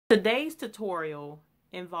Today's tutorial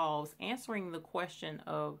involves answering the question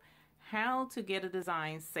of how to get a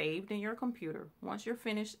design saved in your computer once you're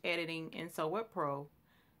finished editing in SewWeb Pro.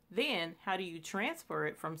 Then, how do you transfer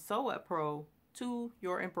it from SewWeb Pro to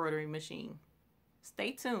your embroidery machine?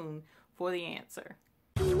 Stay tuned for the answer.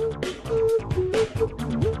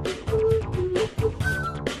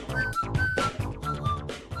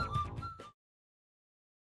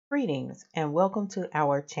 Greetings and welcome to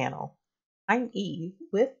our channel. I'm Eve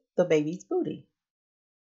with The Baby's Booty.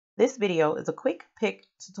 This video is a quick pick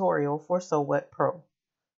tutorial for SewWeb Pro.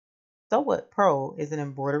 SewWeb Pro is an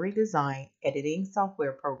embroidery design editing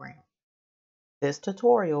software program. This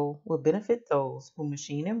tutorial will benefit those who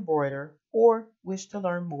machine embroider or wish to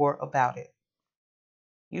learn more about it.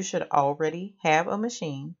 You should already have a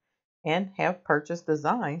machine and have purchased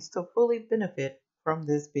designs to fully benefit from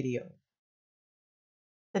this video.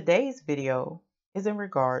 Today's video is in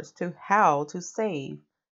regards to how to save,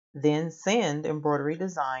 then send embroidery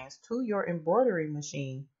designs to your embroidery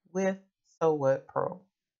machine with SewWeb Pro.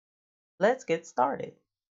 Let's get started.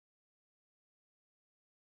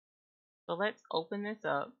 So let's open this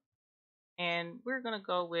up, and we're going to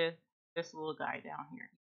go with this little guy down here,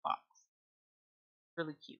 box.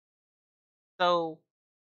 Really cute. So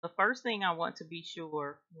the first thing I want to be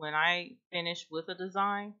sure when I finish with a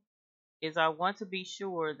design is I want to be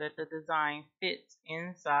sure that the design fits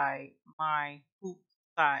inside my hoop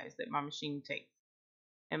size that my machine takes.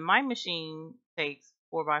 And my machine takes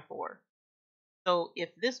 4x4. So if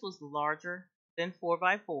this was larger than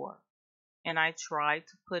 4x4 and I tried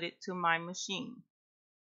to put it to my machine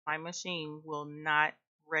will not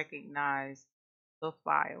recognize the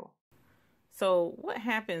file. So what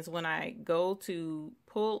happens when I go to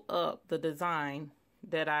pull up the design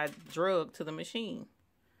that I drug to the machine?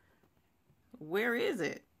 Where is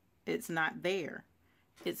it? It's not there.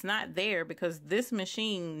 It's not there because this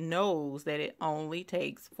machine knows that it only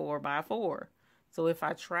takes 4x4. So if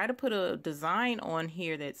I try to put a design on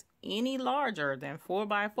here that's any larger than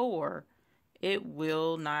 4x4, it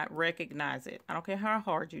will not recognize it. I don't care how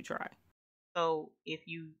hard you try. So if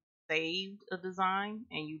you saved a design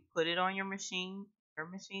and you put it on your machine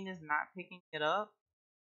is not picking it up,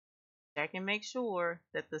 check and make sure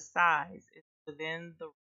that the size is within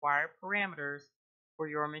the required parameters for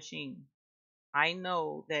your machine. I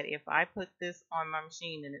know that if I put this on my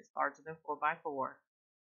machine and it's larger than 4x4,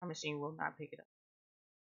 my machine will not pick it up.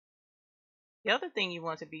 The other thing you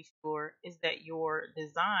want to be sure is that your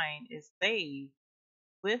design is saved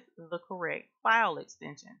with the correct file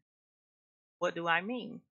extension. What do I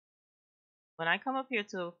mean? When I come up here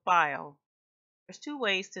to File, there's two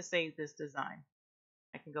ways to save this design.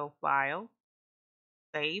 I can go File,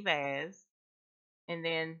 Save As, and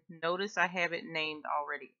then notice I have it named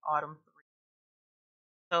already, Autumn 3.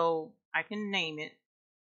 So I can name it.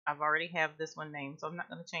 I've already have this one named, so I'm not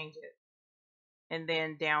going to change it. And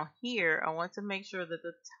then down here, I want to make sure that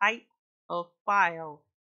the type of file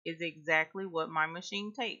is exactly what my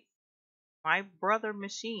machine takes. My brother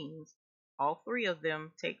machines, all three of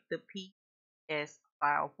them, take the PS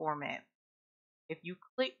file format. If you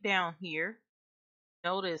click down here,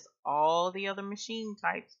 notice all the other machine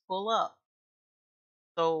types pull up.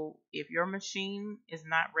 So if your machine is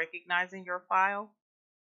not recognizing your file,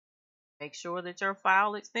 make sure that your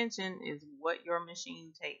file extension is what your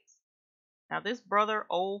machine takes. Now this brother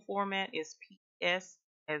old format is PS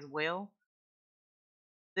as well.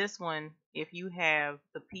 This one, if you have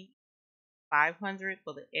the P500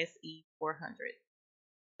 for the SE400.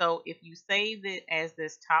 So if you save it as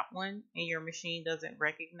this top one and your machine doesn't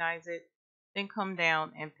recognize it, then come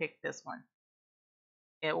down and pick this one.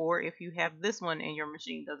 Or if you have this one and your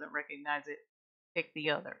machine doesn't recognize it, pick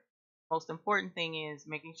the other. Most important thing is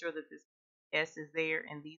making sure that this S is there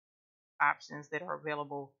and these options that are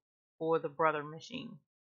available for the brother machine.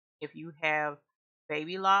 If you have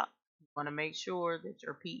baby lock, you want to make sure that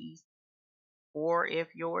your PEs, or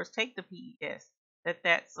if yours take the PES,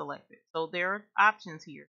 that's selected. So there are options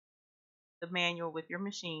here. The manual with your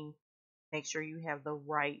machine, make sure you have the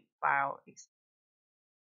right file extension.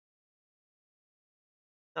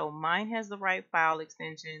 So mine has the right file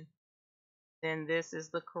extension. Then this is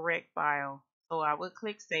the correct file. So I would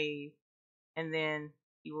click save, and then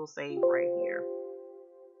you will save right here.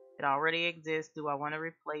 It already exists. Do I want to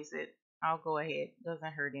replace it? I'll go ahead. It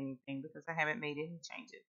doesn't hurt anything because I haven't made any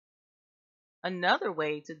changes. Another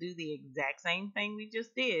way to do the exact same thing we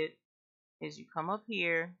just did is you come up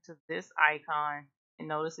here to this icon and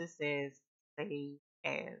notice it says Save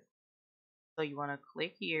As. So you want to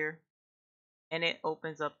click here and it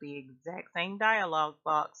opens up the exact same dialog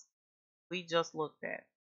box we just looked at.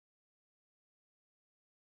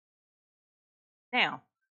 Now,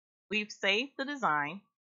 We've saved the design.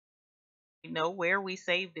 We know where we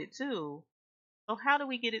saved it to. So how do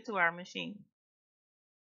we get it to our machine?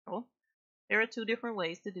 Well, there are two different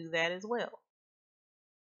ways to do that as well.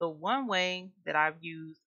 The one way that I've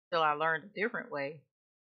used till I learned a different way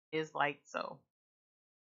is like so.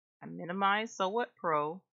 I minimize What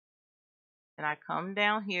Pro, and I come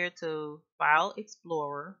down here to File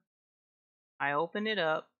Explorer. I open it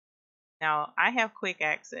up. Now I have quick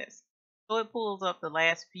access, so it pulls up the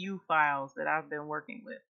last few files that I've been working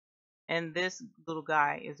with, and this little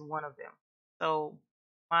guy is one of them. So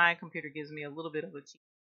my computer gives me a little bit of a cheat.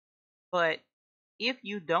 But if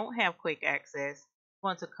you don't have quick access, you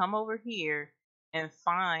want to come over here and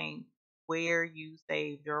find where you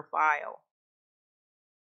saved your file.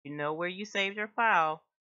 You know where you saved your file,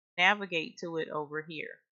 navigate to it over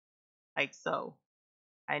here, like so.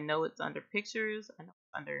 I know it's under pictures, I know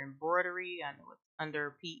it's under embroidery, I know it's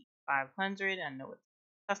under P500, I know it's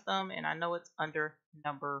custom, and I know it's under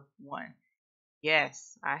number 1.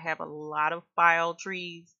 Yes, I have a lot of file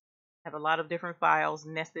trees, I have a lot of different files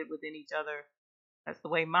nested within each other. That's the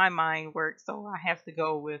way my mind works, so I have to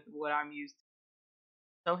go with what I'm used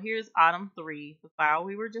to. So here's Autumn 3, the file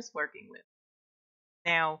we were just working with.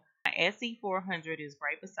 Now, my SE400 is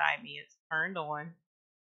right beside me. It's turned on,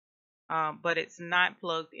 but it's not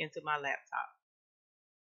plugged into my laptop.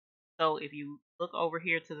 So if you look over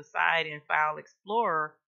here to the side in File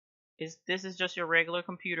Explorer, this is just your regular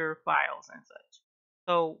computer files and such.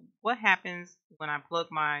 So what happens when I plug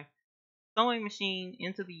my sewing machine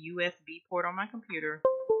into the USB port on my computer?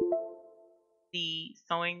 The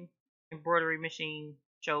sewing embroidery machine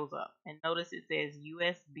shows up, and notice it says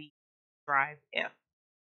USB drive F.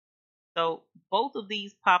 So both of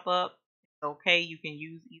these pop up. It's okay, you can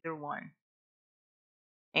use either one.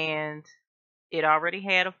 And it already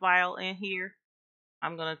had a file in here.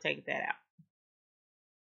 I'm going to take that out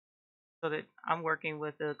so that I'm working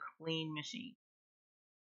with a clean machine.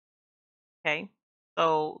 Okay,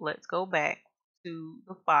 so let's go back to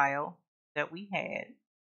the file that we had.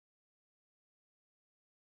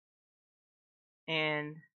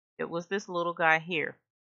 And it was this little guy here.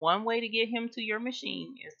 One way to get him to your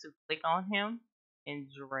machine is to click on him and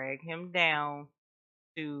drag him down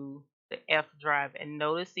to the F drive. And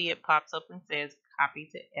notice, see, it pops up and says copy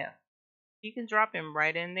to F. You can drop him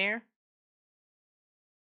right in there,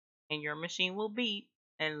 and your machine will beep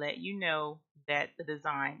and let you know that the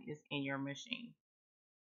design is in your machine.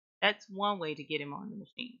 That's one way to get him on the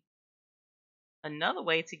machine. Another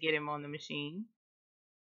way to get him on the machine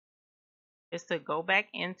is to go back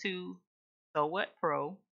into Sew What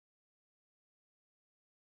Pro,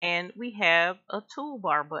 and we have a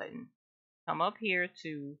toolbar button. Come up here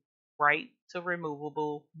to Right to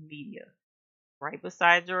Removable Media. Right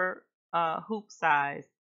beside your hoop size,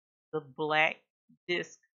 the black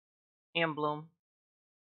disc emblem.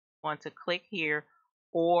 Want to click here,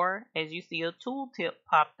 or as you see, a tooltip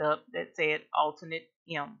popped up that said alternate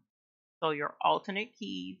M. So your alternate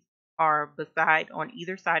keys are beside on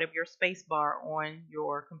either side of your space bar on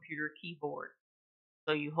your computer keyboard.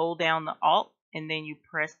 So you hold down the Alt and then you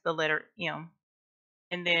press the letter M,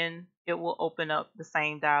 and then it will open up the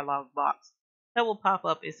same dialog box that will pop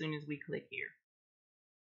up as soon as we click here.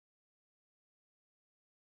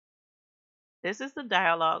 This is the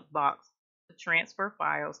dialog box to transfer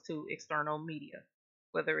files to external media,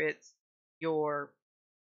 whether it's your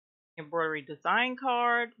embroidery design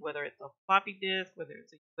card, whether it's a floppy disk, whether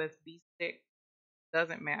it's a USB stick,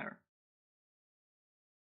 doesn't matter.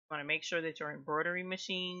 You want to make sure that your embroidery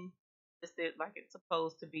machine is listed like it's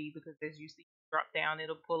supposed to be, because as you see, drop down,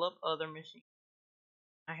 it'll pull up other machines.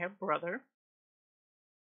 I have Brother.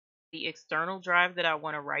 The external drive that I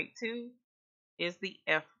want to write to is the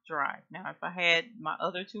F drive. Now, if I had my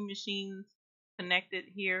other two machines connected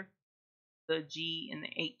here, the G and the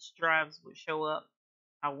H drives would show up.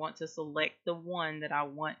 I want to select the one that I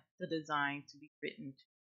want the design to be written to.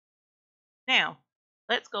 Now,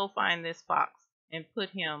 let's go find this fox and put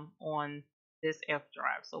him on this F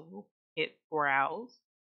drive. So we'll hit Browse,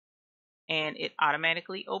 and it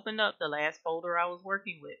automatically opened up the last folder I was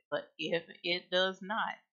working with. But if it does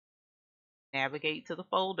not, navigate to the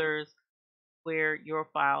folders where your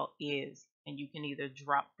file is, and you can either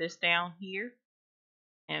drop this down here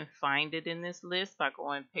and find it in this list by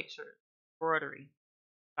going Pictures, Embroidery,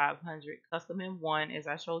 500, Custom in 1, as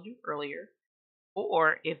I showed you earlier.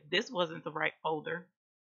 Or if this wasn't the right folder,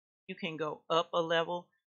 you can go up a level.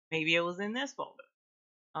 Maybe it was in this folder.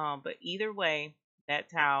 But either way,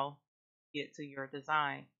 that's how you get to your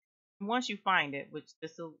design. And once you find it, which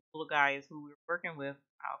this little guy is who we're working with,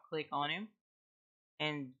 I'll click on him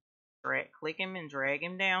and click him and drag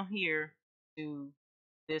him down here to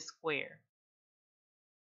this square.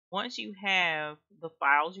 Once you have the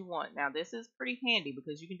files you want, now this is pretty handy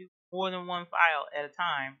because you can do more than one file at a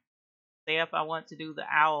time. Say if I want to do the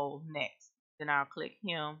owl next, then I'll click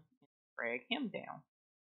him and drag him down.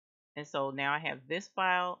 And so now I have this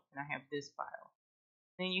file and I have this file.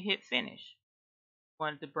 Then you hit finish.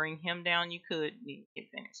 Wanted to bring him down, you could hit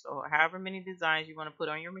finish. So however many designs you want to put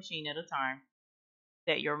on your machine at a time,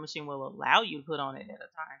 that your machine will allow you to put on it at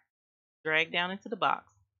a time, drag down into the box,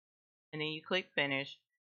 and then you click finish.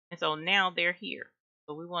 And so now they're here.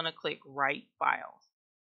 So we want to click write files.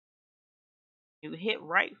 You hit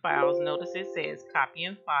write files, notice it says copy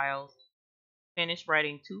and files. Finish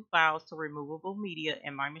writing 2 files to removable media,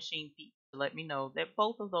 and my machine beeps to let me know that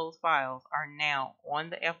both of those files are now on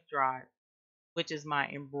the F drive, which is my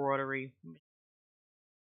embroidery machine.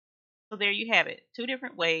 So there you have it, 2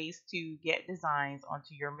 different ways to get designs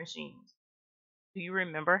onto your machines. Do you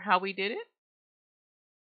remember how we did it?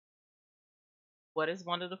 What is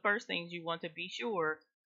one of the first things you want to be sure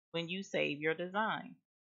when you save your design?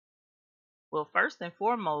 Well, first and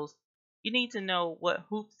foremost, you need to know what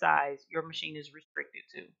hoop size your machine is restricted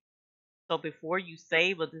to. So before you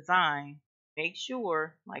save a design, make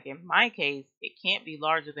sure, like in my case, it can't be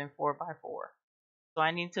larger than 4x4. So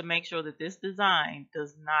I need to make sure that this design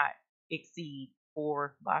does not exceed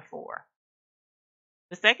 4x4.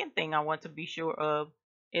 The second thing I want to be sure of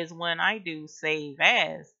is when I do save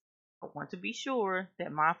as, I want to be sure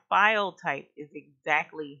that my file type is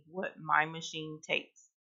exactly what my machine takes.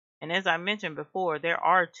 And as I mentioned before, there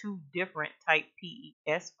are 2 different type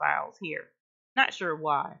PES files here. Not sure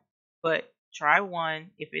why, but try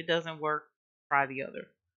one. If it doesn't work, try the other.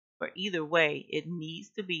 But either way, it needs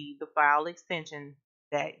to be the file extension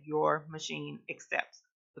that your machine accepts.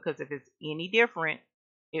 Because if it's any different,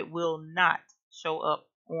 it will not show up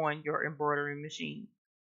on your embroidery machine.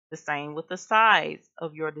 The same with the size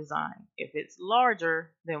of your design. If it's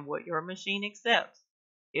larger than what your machine accepts,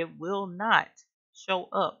 it will not show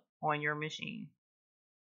up on your machine.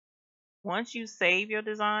 Once you save your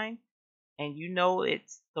design and you know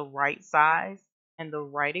it's the right size and the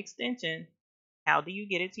right extension, how do you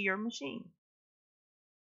get it to your machine?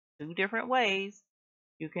 2 different ways.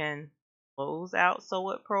 You can close out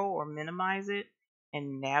Sew It Pro or minimize it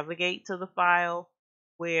and navigate to the file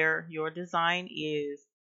where your design is,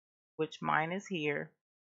 which mine is here,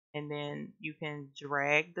 and then you can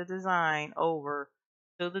drag the design over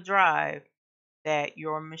to the drive that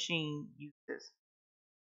your machine uses.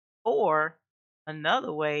 Or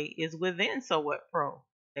another way is within Sew It Pro.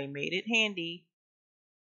 They made it handy.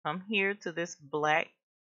 Come here to this black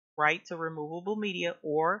right to removable media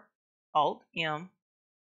or Alt M.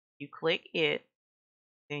 You click it,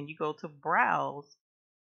 then you go to browse,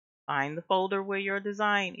 find the folder where your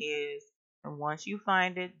design is, and once you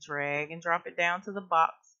find it, drag and drop it down to the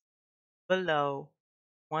box below.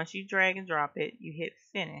 Once you drag and drop it, you hit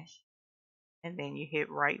finish, and then you hit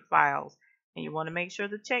write files. And you want to make sure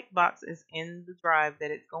the checkbox is in the drive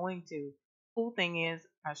that it's going to. Cool thing is,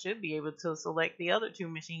 I should be able to select the other 2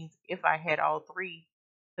 machines if I had all 3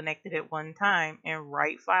 connected at one time and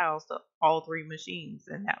write files to all 3 machines.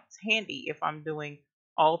 And that's handy if I'm doing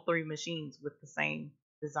all 3 machines with the same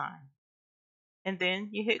design. And then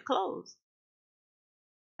you hit close.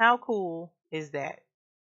 How cool is that?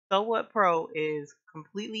 Sew It Pro is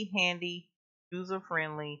completely handy, user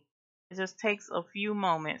friendly. It just takes a few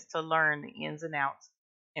moments to learn the ins and outs.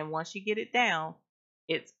 And once you get it down,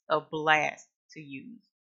 it's a blast to use.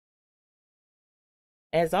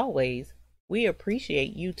 As always, we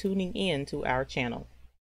appreciate you tuning in to our channel.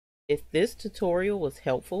 If this tutorial was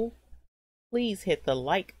helpful, please hit the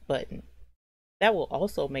like button. That will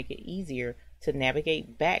also make it easier to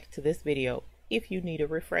navigate back to this video if you need a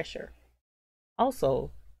refresher.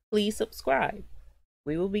 Also, please subscribe.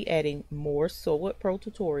 We will be adding more Sew It Pro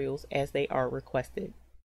tutorials as they are requested.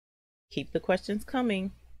 Keep the questions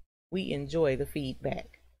coming. We enjoy the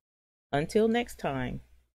feedback. Until next time,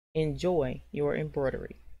 enjoy your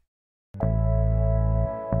embroidery.